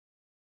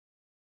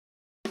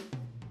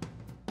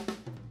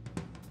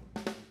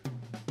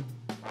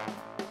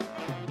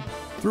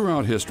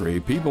Throughout history,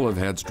 people have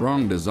had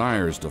strong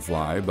desires to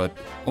fly, but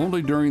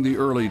only during the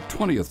early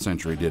 20th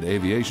century did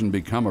aviation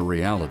become a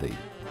reality.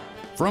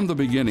 From the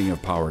beginning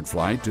of powered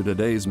flight to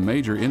today's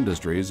major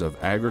industries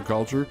of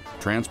agriculture,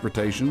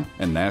 transportation,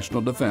 and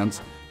national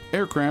defense,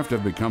 aircraft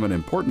have become an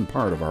important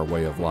part of our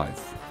way of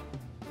life.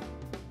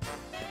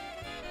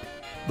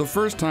 The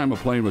first time a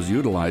plane was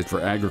utilized for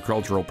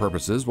agricultural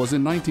purposes was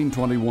in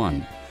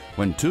 1921,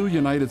 when two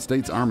United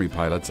States Army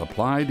pilots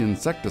applied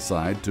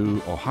insecticide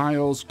to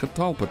Ohio's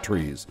catalpa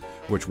trees,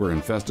 which were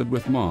infested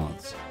with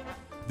moths.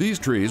 These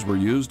trees were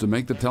used to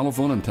make the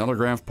telephone and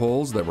telegraph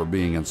poles that were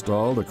being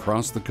installed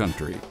across the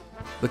country.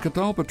 The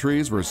catalpa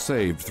trees were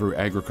saved through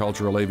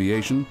agricultural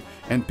aviation,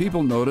 and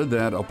people noted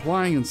that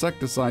applying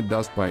insecticide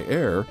dust by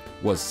air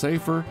was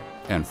safer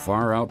and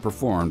far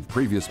outperformed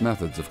previous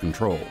methods of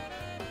control.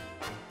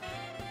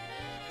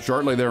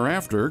 Shortly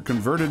thereafter,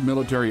 converted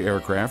military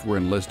aircraft were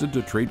enlisted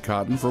to treat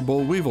cotton for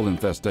boll weevil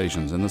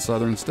infestations in the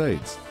southern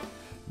states.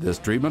 This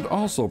treatment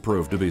also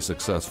proved to be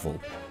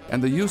successful,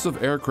 and the use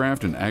of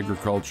aircraft in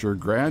agriculture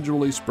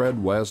gradually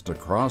spread west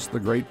across the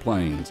Great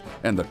Plains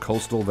and the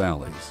coastal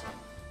valleys.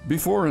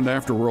 Before and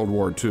after World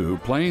War II,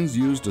 planes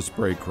used to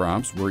spray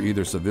crops were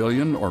either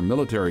civilian or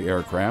military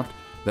aircraft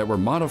that were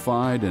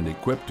modified and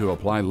equipped to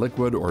apply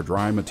liquid or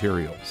dry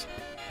materials.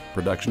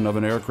 Production of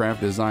an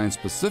aircraft designed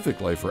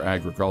specifically for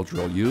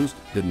agricultural use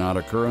did not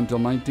occur until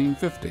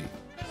 1950.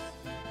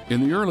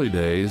 In the early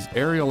days,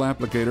 aerial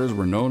applicators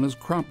were known as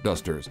crop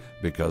dusters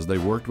because they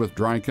worked with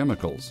dry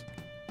chemicals.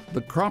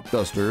 The crop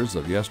dusters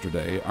of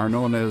yesterday are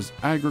known as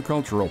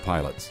agricultural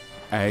pilots,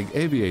 ag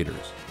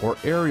aviators, or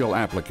aerial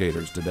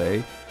applicators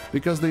today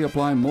because they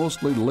apply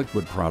mostly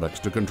liquid products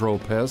to control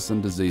pests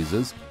and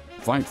diseases,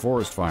 fight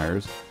forest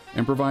fires,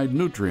 and provide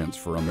nutrients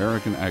for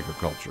American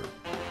agriculture.